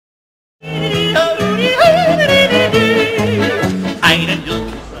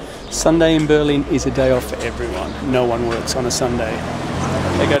Sunday in Berlin is a day off for everyone. No one works on a Sunday.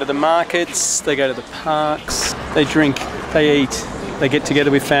 They go to the markets, they go to the parks, they drink, they eat, they get together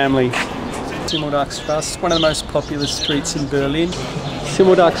with family. Simmeldarkstrasse, one of the most popular streets in Berlin.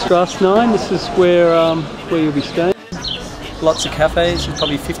 Simmeldarkstrasse 9, this is where you'll be staying. Lots of cafes, there's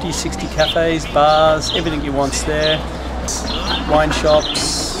probably 50, 60 cafes, bars, everything you want's there. Wine shops,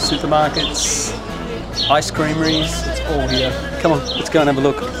 supermarkets, ice creameries, it's all here. Come on, let's go and have a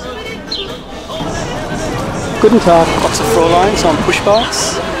look. Guten Tag, lots of Fräuleins on push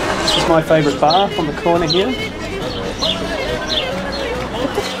bikes. This is my favourite bar on the corner here.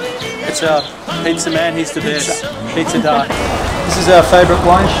 It's our pizza man, he's the best. Pizza Dark. This is our favourite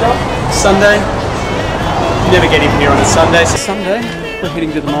wine shop, Sunday. You never get in here on a Sunday. So Sunday, we're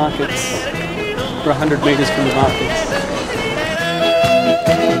heading to the markets. We're 100 metres from the markets.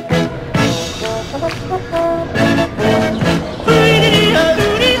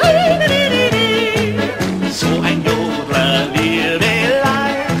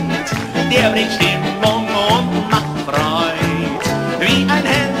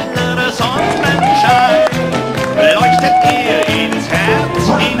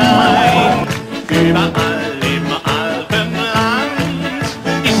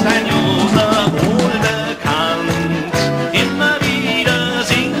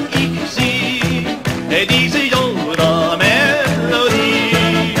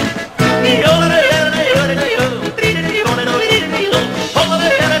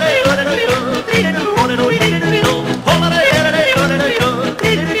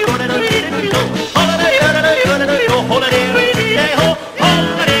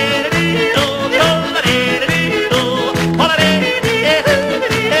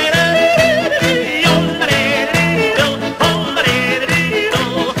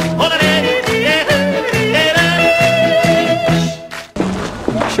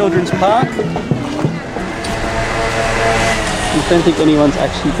 Children's Park. I don't think anyone's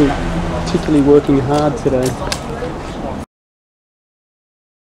actually been particularly working hard today.